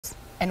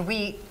and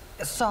we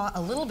saw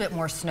a little bit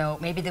more snow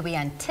maybe than we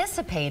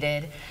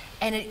anticipated,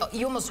 and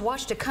you almost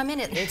watched it come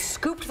in. It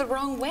scooped the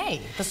wrong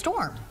way, the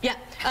storm. Yeah.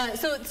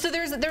 So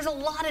there's a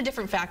lot of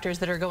different factors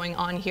that are going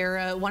on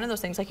here. One of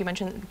those things, like you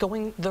mentioned,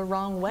 going the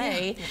wrong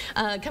way,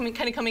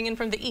 coming in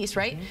from the east,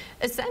 right?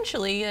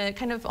 Essentially,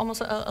 kind of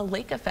almost a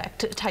lake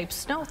effect type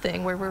snow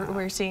thing, where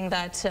we're seeing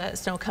that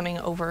snow coming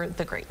over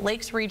the Great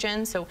Lakes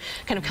region, so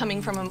kind of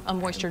coming from a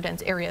moisture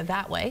dense area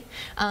that way.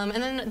 And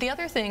then the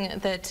other thing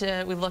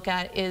that we look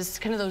at is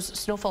kind of those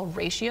snowfall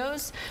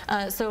ratios.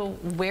 So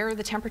where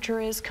the temperature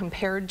is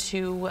compared to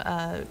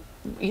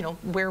you know,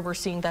 where we're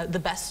seeing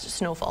the best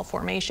snowfall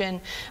formation.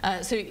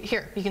 So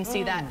here you can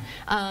see that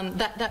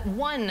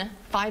that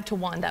 5 to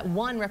 1, that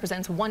 1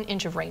 represents 1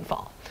 inch of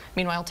rainfall.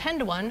 Meanwhile, 10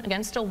 to 1,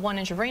 again, still 1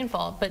 inch of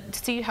rainfall, but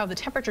see how the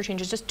temperature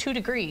changes, just 2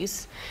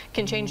 degrees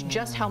can change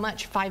just how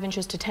much, 5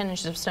 inches to 10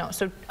 inches of snow.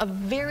 So a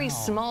very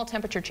small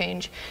temperature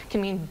change can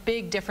mean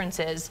big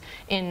differences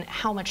in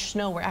how much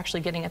snow we're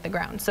actually getting at the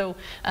ground. So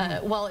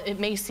while it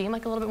may seem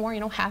like a little bit more, you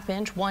know, ½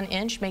 inch, 1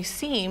 inch may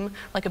seem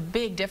like a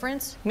big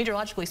difference,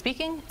 meteorologically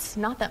speaking, it's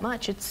not that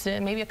much. It's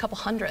maybe a couple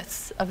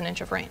hundredths of an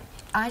inch of rain.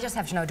 I just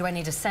have to know, do I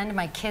need to send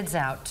my kids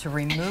out to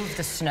remove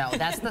the snow?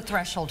 That's the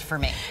threshold for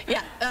me.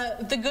 Yeah,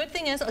 the good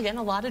thing is, again,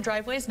 a lot of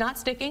driveways not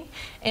sticking,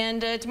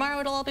 and tomorrow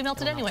it'll all be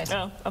melted anyways.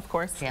 Oh, of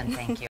course. Jan, thank you.